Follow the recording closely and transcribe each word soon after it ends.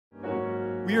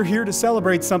We are here to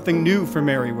celebrate something new for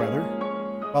Merriweather.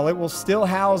 While it will still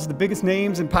house the biggest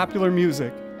names in popular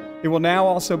music, it will now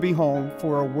also be home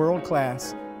for a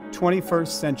world-class 21st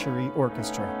century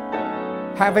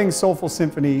orchestra. Having Soulful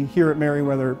Symphony here at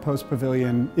Merriweather Post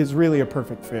Pavilion is really a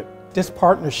perfect fit. This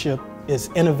partnership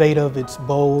is innovative, it's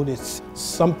bold, it's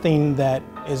something that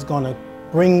is going to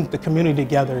bring the community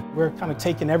together. We're kind of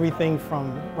taking everything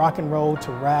from rock and roll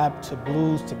to rap to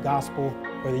blues to gospel,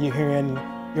 whether you're hearing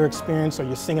your experience or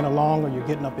you're singing along or you're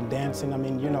getting up and dancing. I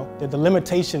mean, you know, the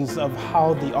limitations of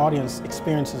how the audience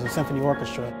experiences a symphony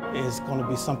orchestra is going to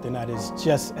be something that is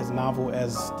just as novel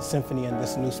as the symphony in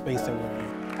this new space that we're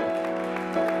in.